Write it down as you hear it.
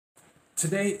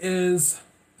Today is,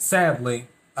 sadly,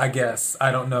 I guess,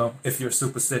 I don't know if you're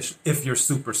superstitious.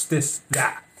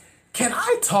 Can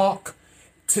I talk?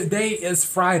 Today is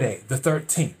Friday the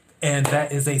 13th, and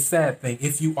that is a sad thing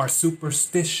if you are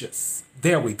superstitious.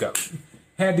 There we go.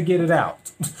 Had to get it out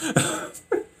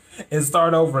and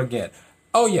start over again.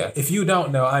 Oh yeah, if you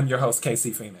don't know, I'm your host,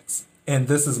 KC Phoenix, and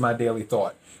this is my daily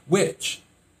thought, which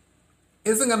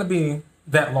isn't going to be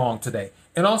that long today.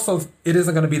 And also, it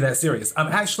isn't going to be that serious.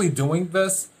 I'm actually doing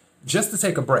this just to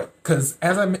take a break because,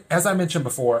 as I mentioned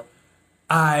before,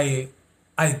 I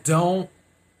don't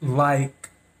like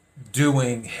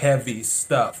doing heavy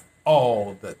stuff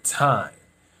all the time.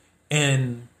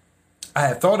 And I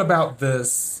had thought about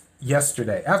this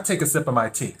yesterday. I have to take a sip of my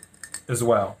tea as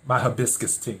well, my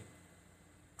hibiscus tea.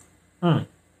 I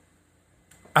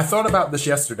thought about this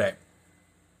yesterday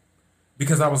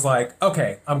because I was like,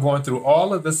 okay, I'm going through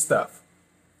all of this stuff,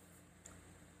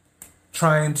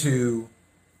 trying to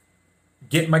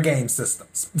get my game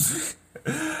systems.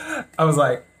 I was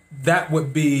like, that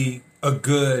would be a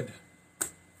good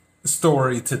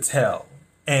story to tell.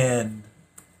 And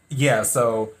yeah,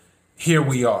 so here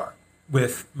we are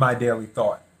with my daily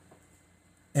thought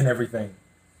and everything.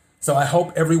 So I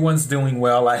hope everyone's doing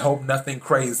well. I hope nothing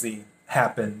crazy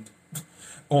happened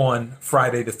on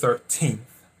Friday the 13th.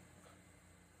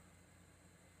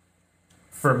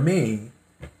 For me,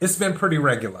 it's been pretty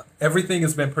regular. Everything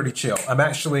has been pretty chill.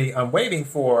 I'm waiting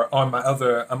for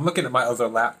I'm looking at my other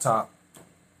laptop,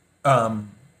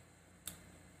 doing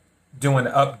an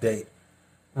update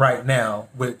right now,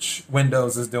 which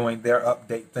Windows is doing their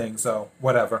update thing. So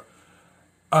whatever.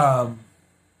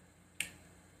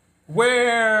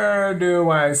 Where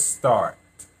do I start?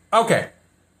 Okay.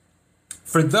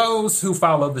 For those who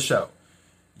follow the show,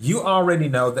 you already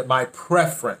know that my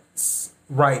preference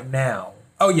right now,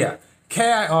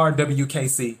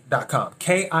 KIRWKC.com.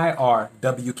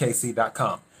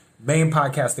 KIRWKC.com. Main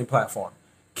podcasting platform.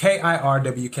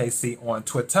 KIRWKC on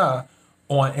Twitter,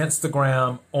 on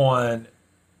Instagram, on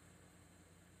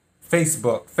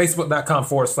Facebook.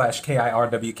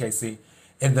 Facebook.com/KIRWKC.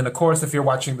 And then, of course, if you're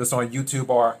watching this on YouTube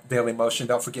or Daily Motion,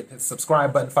 don't forget to hit the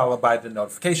subscribe button followed by the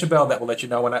notification bell. That will let you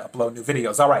know when I upload new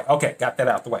videos. All right. Okay. Got that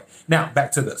out the way. Now,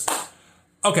 back to this.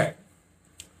 Okay.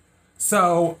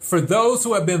 So, for those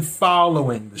who have been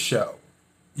following the show,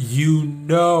 you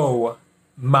know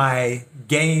my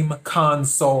game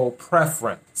console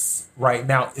preference right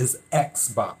now is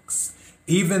Xbox,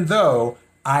 even though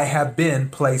I have been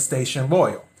PlayStation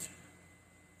loyal.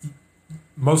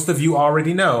 Most of you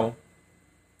already know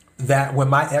that when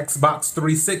my Xbox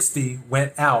 360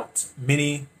 went out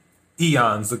many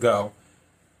eons ago,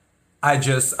 I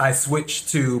switched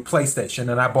to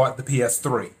PlayStation and I bought the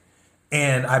PS3.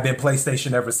 And I've been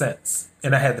PlayStation ever since.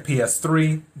 And I had the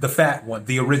PS3, the fat one,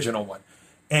 the original one.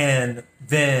 And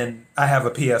then I have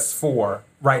a PS4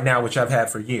 right now, which I've had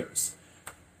for years.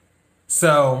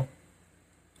 So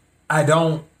I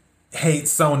don't hate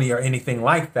Sony or anything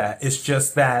like that. It's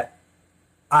just that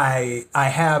I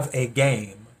have a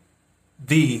game,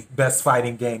 the best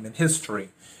fighting game in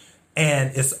history,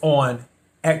 and it's on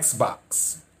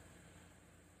Xbox.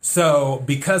 So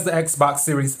because the Xbox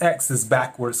Series X is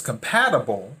backwards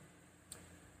compatible,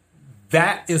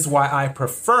 that is why I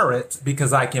prefer it,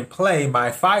 because I can play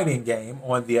my fighting game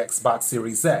on the Xbox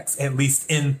Series X, at least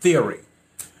in theory.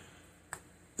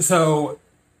 So,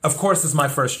 of course, it's my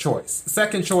first choice.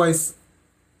 Second choice,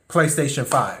 PlayStation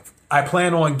 5. I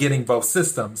plan on getting both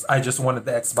systems. I just wanted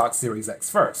the Xbox Series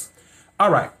X first. All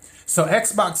right. So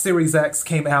Xbox Series X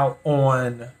came out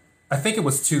on, I think it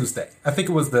was Tuesday. I think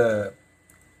it was the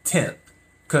 10th,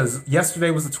 because yesterday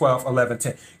was the 12th, 11th,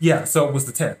 10th. Yeah, so it was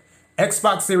the 10th.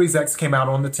 Xbox Series X came out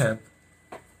on the 10th.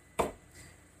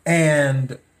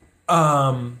 And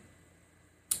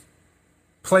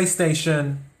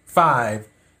PlayStation 5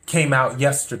 came out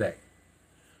yesterday.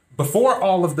 Before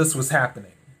all of this was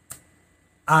happening,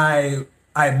 I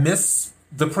missed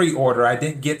the pre-order. I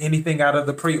didn't get anything out of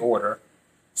the pre-order,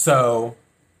 so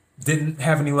didn't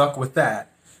have any luck with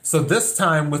that. So this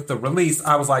time with the release,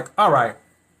 I was like, all right,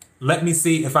 let me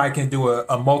see if I can do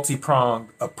a multi-pronged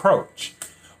approach.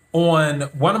 On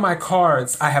one of my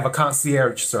cards, I have a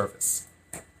concierge service.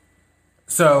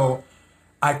 So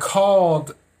I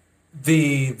called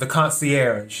the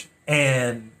concierge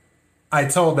and I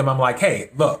told them, I'm like,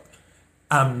 hey, look,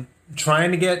 I'm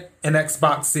trying to get an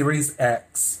Xbox Series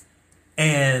X.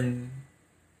 And,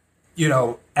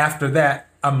 after that,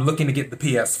 I'm looking to get the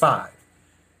PS5.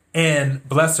 And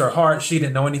bless her heart, she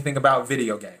didn't know anything about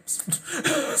video games.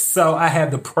 So I had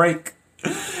to break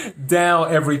down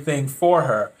everything for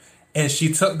her. And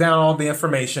she took down all the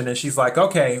information and she's like,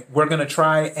 okay, we're going to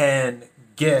try and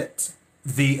get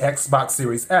the Xbox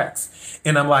Series X.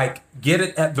 And I'm like, get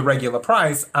it at the regular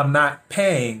price. I'm not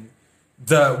paying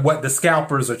what the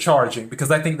scalpers are charging, because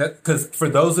I think that, because for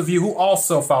those of you who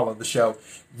also follow the show,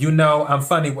 you know I'm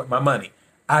funny with my money.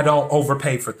 I don't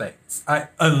overpay for things.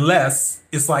 Unless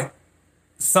it's like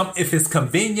if it's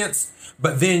convenience,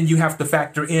 but then you have to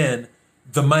factor in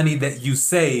the money that you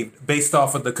saved based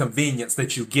off of the convenience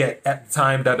that you get at the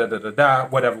time,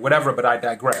 whatever, but I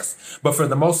digress. But for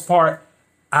the most part,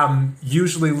 I'm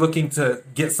usually looking to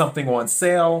get something on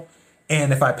sale,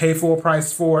 and if I pay full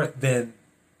price for it, then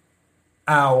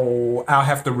I'll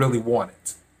have to really want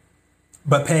it.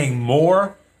 But paying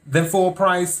more than full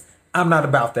price, I'm not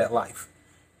about that life.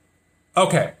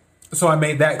 Okay, so I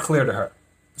made that clear to her.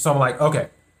 So I'm like, okay,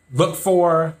 look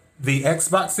for the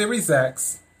Xbox Series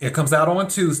X. It comes out on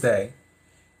Tuesday.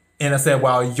 And I said,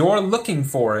 while you're looking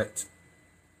for it,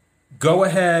 go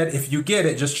ahead. If you get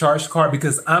it, just charge the card,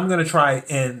 because I'm going to try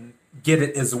and get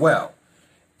it as well.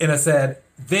 And I said,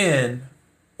 then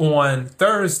on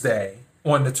Thursday,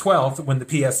 on the 12th, when the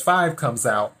PS5 comes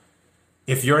out,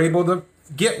 if you're able to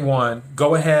get one,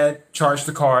 go ahead, charge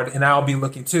the card, and I'll be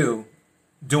looking too,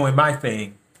 doing my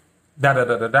thing,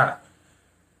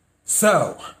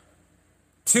 So,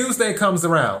 Tuesday comes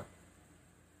around.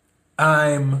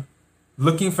 I'm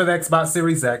looking for the Xbox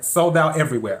Series X, sold out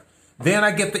everywhere. Then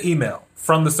I get the email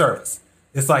from the service.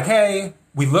 It's like, hey,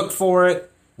 we looked for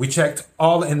it. We checked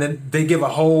all, and then they give a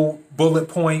whole bullet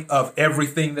point of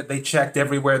everything that they checked,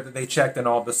 everywhere that they checked, and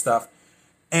all this stuff.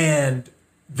 And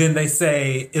then they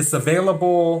say it's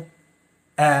available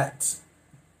at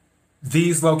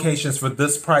these locations for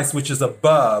this price, which is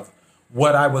above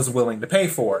what I was willing to pay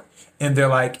for it. And they're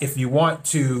like, if you want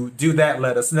to do that,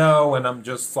 let us know. And I'm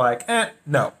just like,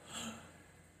 no.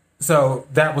 So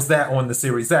that was that on the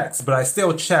Series X. But I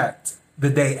still checked the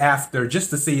day after just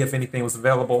to see if anything was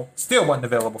available. Still wasn't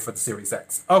available for the Series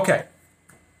X. Okay.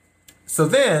 So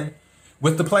then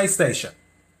with the PlayStation,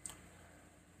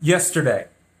 yesterday,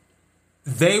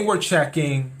 they were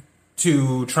checking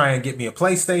to try and get me a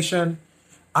PlayStation.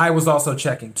 I was also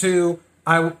checking too.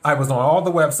 I was on all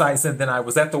the websites, and then I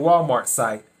was at the Walmart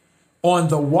site. On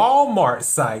the Walmart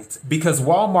site, because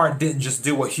Walmart didn't just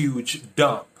do a huge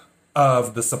dump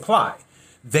of the supply.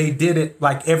 They did it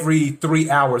like every 3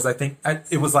 hours. I think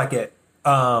it was like at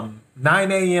 9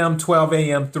 a.m., 12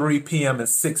 a.m., 3 p.m., and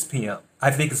 6 p.m.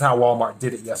 I think is how Walmart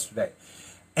did it yesterday.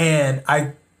 And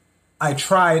I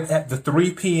tried at the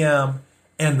 3 p.m.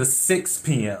 and the 6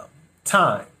 p.m.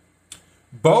 time.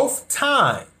 Both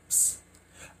times,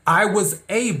 I was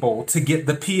able to get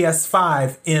the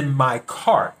PS5 in my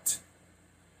cart.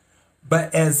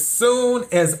 But as soon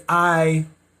as I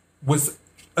was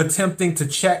attempting to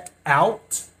check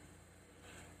out,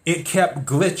 it kept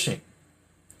glitching.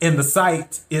 And the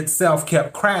site itself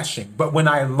kept crashing. But when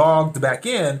I logged back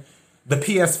in, the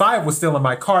PS5 was still in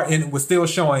my cart, and it was still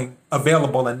showing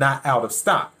available and not out of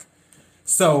stock.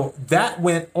 So that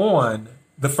went on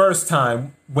the first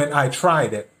time when I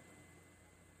tried it.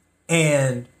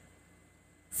 And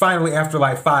finally, after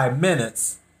like 5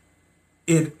 minutes,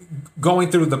 it going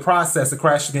through the process, it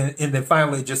crashed again, and then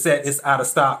finally it just said it's out of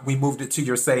stock. We moved it to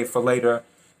your save for later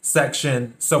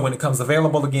section. So when it comes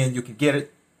available again, you can get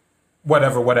it,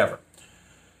 whatever.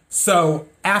 So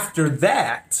after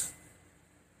that,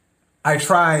 I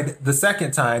tried the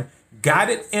second time, got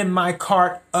it in my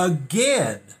cart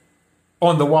again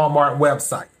on the Walmart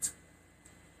website.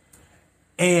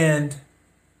 And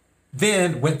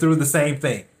then went through the same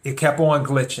thing. It kept on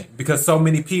glitching because so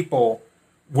many people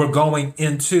were going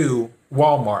into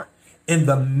Walmart. In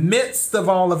the midst of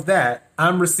all of that,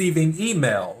 I'm receiving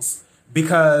emails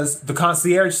because the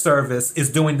concierge service is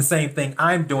doing the same thing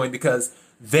I'm doing, because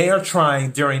they're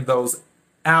trying during those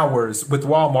hours with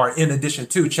Walmart in addition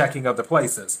to checking other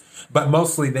places. But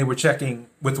mostly they were checking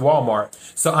with Walmart.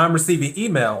 So I'm receiving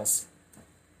emails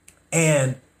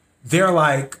and they're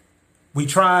like, we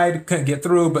tried, couldn't get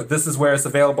through, but this is where it's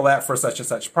available at for such and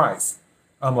such price.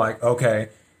 I'm like, okay.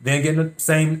 Then getting the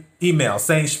same email,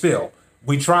 same spiel.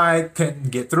 We tried, couldn't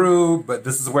get through, but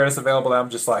this is where it's available. I'm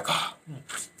just like, oh.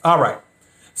 All right.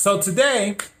 So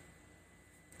today,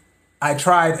 I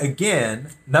tried again,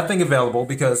 nothing available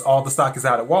because all the stock is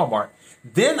out at Walmart.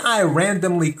 Then I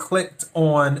randomly clicked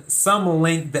on some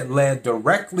link that led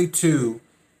directly to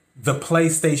the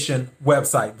PlayStation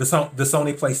website, the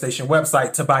Sony PlayStation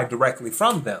website, to buy directly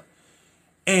from them.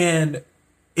 And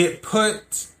it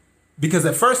put, because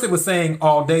at first it was saying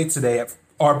all day today,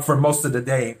 or for most of the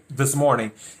day this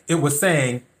morning, it was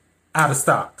saying out of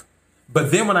stock.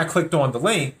 But then when I clicked on the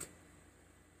link,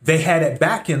 they had it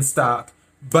back in stock.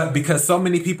 But because so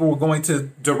many people were going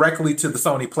directly to the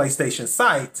Sony PlayStation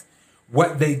site,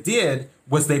 What they did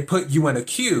was they put you in a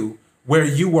queue where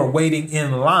you were waiting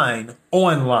in line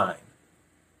online.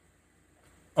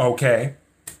 Okay.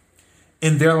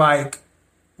 And they're like,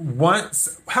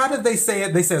 once, how did they say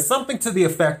it? They said something to the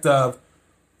effect of,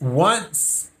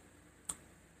 once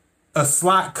a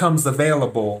slot comes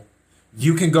available,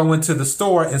 you can go into the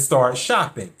store and start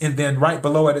shopping. And then right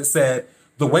below it, it said,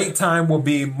 the wait time will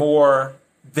be more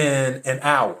than an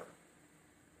hour.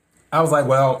 I was like,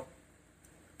 well,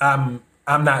 I'm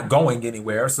not going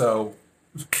anywhere, so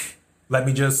let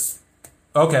me just,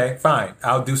 okay, fine.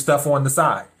 I'll do stuff on the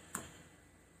side.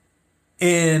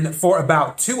 And for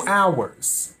about 2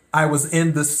 hours, I was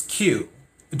in this queue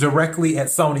directly at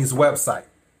Sony's website.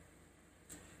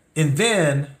 And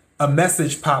then a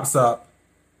message pops up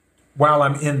while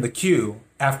I'm in the queue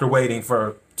after waiting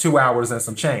for 2 hours and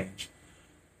some change,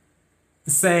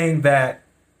 saying that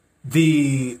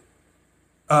the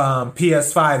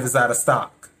PS5 is out of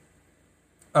stock.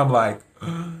 I'm like,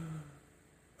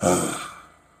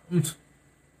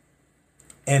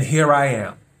 and here I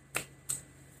am.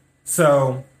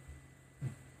 So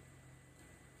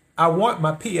I want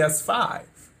my PS5.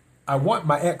 I want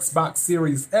my Xbox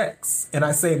Series X. And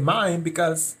I say mine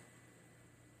because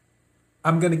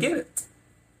I'm going to get it.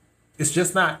 It's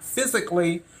just not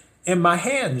physically in my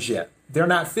hands yet. They're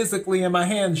not physically in my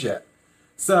hands yet.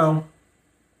 So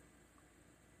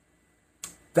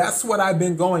that's what I've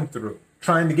been going through,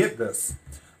 trying to get this.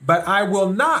 But I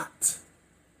will not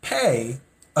pay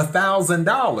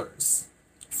 $1,000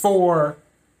 for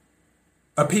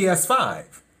a PS5.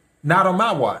 Not on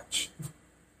my watch.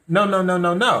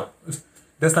 No.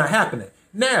 That's not happening.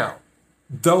 Now,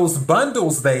 those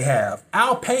bundles they have,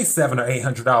 I'll pay $700 or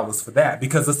 $800 for that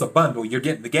because it's a bundle. You're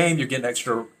getting the game, you're getting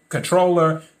extra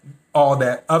controller, all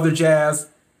that other jazz.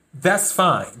 That's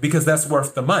fine because that's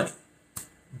worth the money.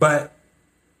 But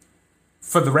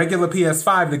for the regular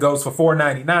PS5 that goes for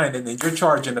 $499 and then you're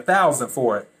charging $1,000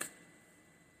 for it,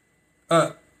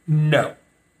 no.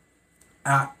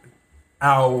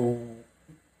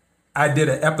 I did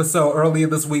an episode earlier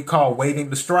this week called Waiting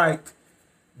to Strike.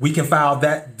 We can file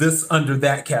this under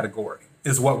that category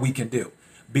is what we can do.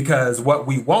 Because what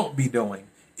we won't be doing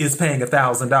is paying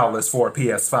 $1,000 for a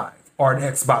PS5 or an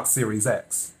Xbox Series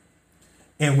X.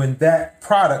 And when that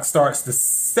product starts to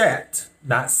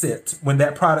when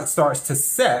that product starts to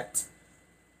set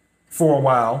for a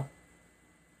while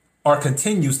or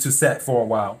continues to set for a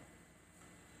while,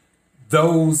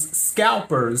 those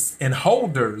scalpers and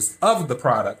holders of the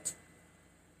product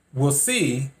will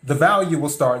see the value will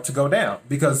start to go down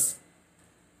because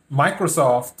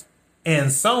Microsoft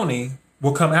and Sony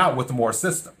will come out with more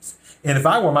systems. And if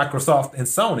I were Microsoft and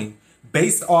Sony,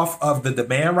 based off of the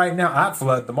demand right now, I'd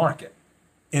flood the market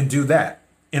and do that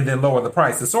and then lower the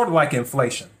price. It's sort of like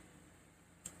inflation,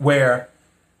 where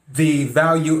the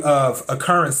value of a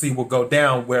currency will go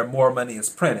down where more money is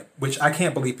printed, which I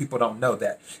can't believe people don't know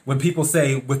that. When people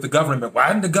say with the government, why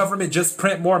didn't the government just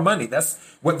print more money? That's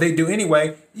what they do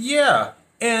anyway. Yeah.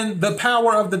 And the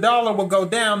power of the dollar will go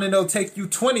down and it'll take you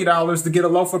 $20 to get a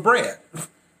loaf of bread.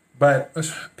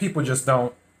 But people just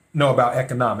don't know about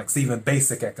economics, even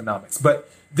basic economics. But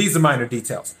these are minor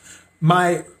details.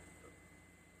 My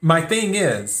thing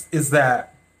is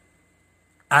that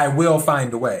I will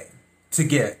find a way to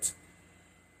get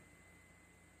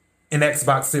an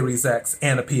Xbox Series X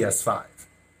and a PS5.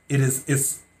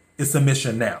 It's a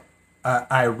mission now.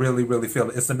 I really, really feel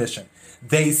it. It's a mission.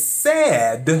 They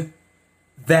said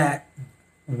that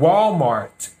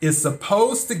Walmart is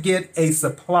supposed to get a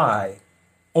supply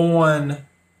on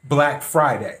Black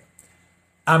Friday.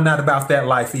 I'm not about that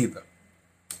life either.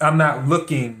 I'm not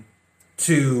looking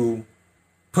to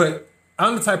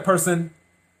I'm the type of person,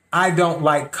 I don't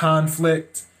like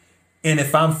conflict. And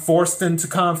if I'm forced into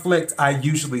conflict, I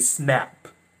usually snap.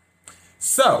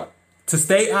 So, to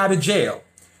stay out of jail,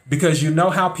 because you know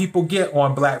how people get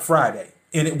on Black Friday,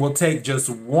 and it will take just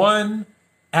one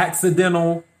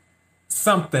accidental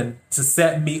something to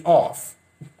set me off,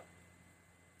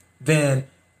 then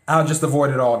I'll just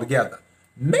avoid it altogether.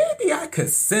 Maybe I could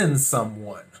send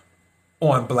someone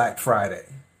on Black Friday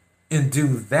and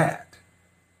do that.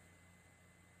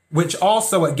 Which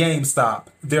also at GameStop,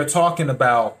 they're talking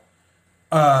about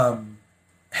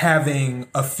having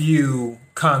a few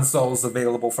consoles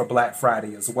available for Black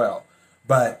Friday as well.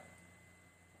 But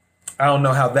I don't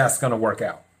know how that's going to work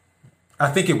out.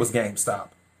 I think it was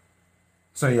GameStop.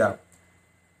 So yeah.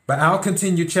 But I'll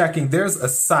continue checking. There's a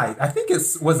site. I think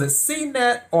was it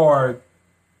CNET or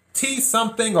T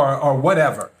something or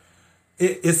whatever.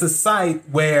 It's a site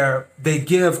where they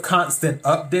give constant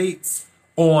updates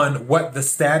on what the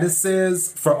status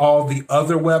is for all the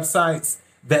other websites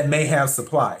that may have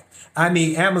supply. I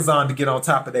need Amazon to get on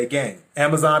top of their game.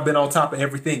 Amazon been on top of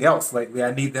everything else lately.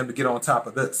 I need them to get on top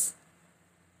of this.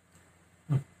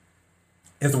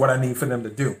 Is what I need for them to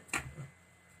do.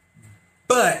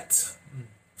 But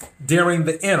during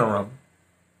the interim,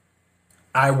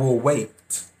 I will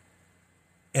wait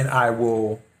and I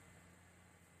will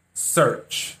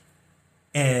search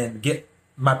and get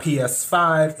my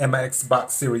PS5 and my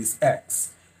Xbox Series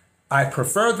X. I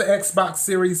prefer the Xbox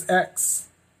Series X.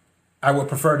 I would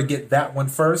prefer to get that one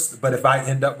first, but if I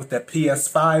end up with that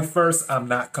PS5 first, I'm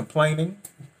not complaining.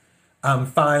 I'm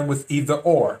fine with either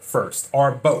or first,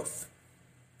 or both.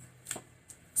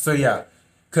 So yeah,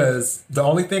 because the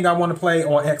only thing I want to play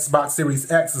on Xbox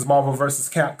Series X is Marvel vs.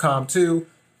 Capcom 2.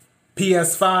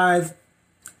 PS5,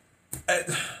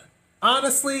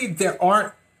 honestly, there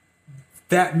aren't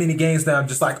that many games that I'm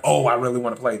just like, oh, I really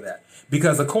want to play that.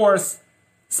 Because of course,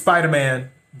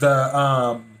 Spider-Man,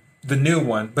 the new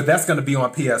one, but that's going to be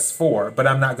on PS4, but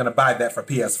I'm not going to buy that for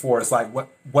PS4. It's like,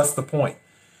 what's the point?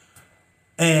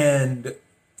 And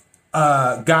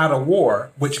God of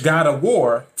War, which God of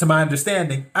War, to my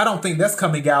understanding, I don't think that's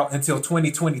coming out until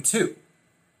 2022.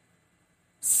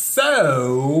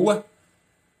 So,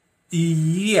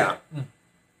 yeah.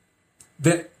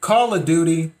 The Call of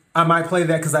Duty, I might play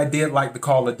that because I did like the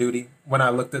Call of Duty when I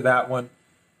looked at that one.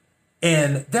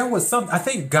 And there was I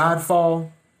think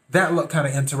Godfall, that looked kind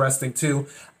of interesting too.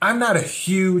 I'm not a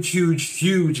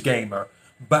huge gamer,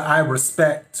 but I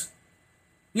respect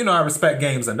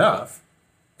games enough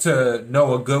to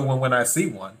know a good one when I see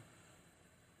one.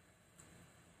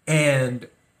 And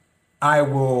I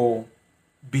will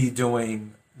be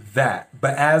doing that.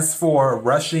 But as for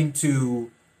rushing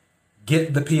to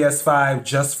get the PS5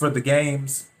 just for the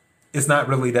games, it's not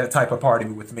really that type of party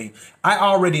with me. I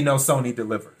already know Sony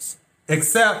delivers.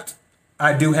 Except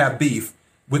I do have beef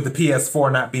with the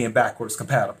PS4 not being backwards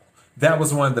compatible. That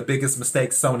was one of the biggest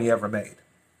mistakes Sony ever made.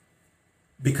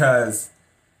 Because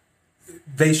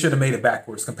they should have made it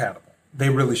backwards compatible. They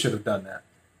really should have done that.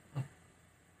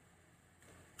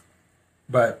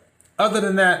 But other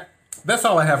than that, that's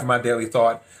all I have for my daily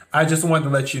thought. I just wanted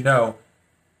to let you know,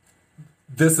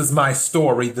 this is my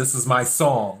story, this is my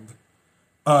song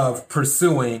of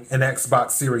pursuing an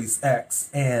Xbox Series X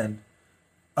and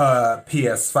a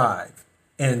PS5.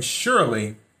 And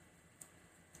surely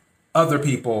other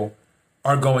people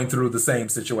are going through the same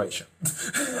situation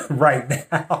right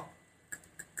now.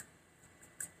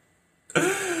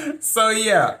 So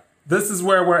yeah, this is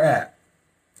where we're at.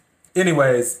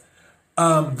 Anyways,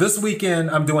 this weekend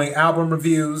I'm doing album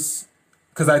reviews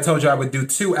because I told you I would do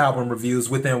 2 album reviews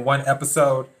within one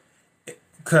episode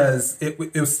because it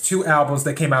was 2 albums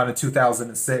that came out in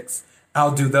 2006.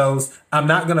 I'll do those. I'm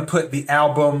not going to put the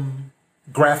album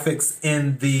graphics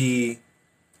in the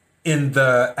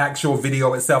actual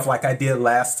video itself like I did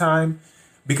last time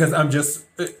because I'm just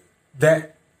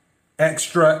that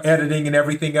extra editing and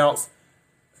everything else.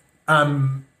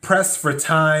 I'm pressed for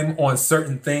time on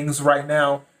certain things right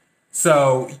now.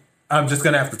 So I'm just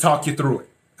going to have to talk you through it.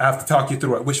 I have to talk you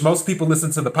through it, which most people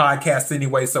listen to the podcast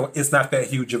anyway, so it's not that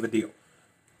huge of a deal.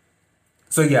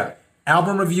 So yeah,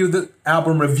 album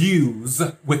reviews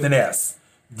with an S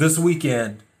this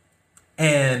weekend,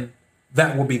 and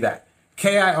that will be that.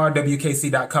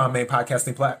 KIRWKC.com, main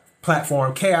podcasting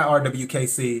platform.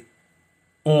 KIRWKC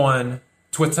on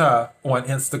Twitter, on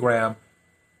Instagram,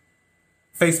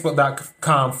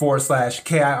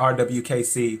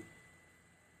 Facebook.com/KIRWKC.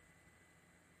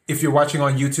 If you're watching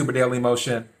on YouTube or Daily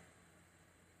Motion,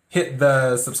 hit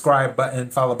the subscribe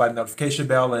button, followed by the notification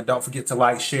bell, and don't forget to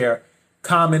like, share,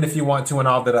 comment if you want to, and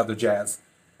all that other jazz.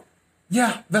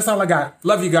 Yeah, that's all I got.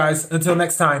 Love you guys. Until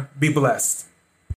next time, be blessed.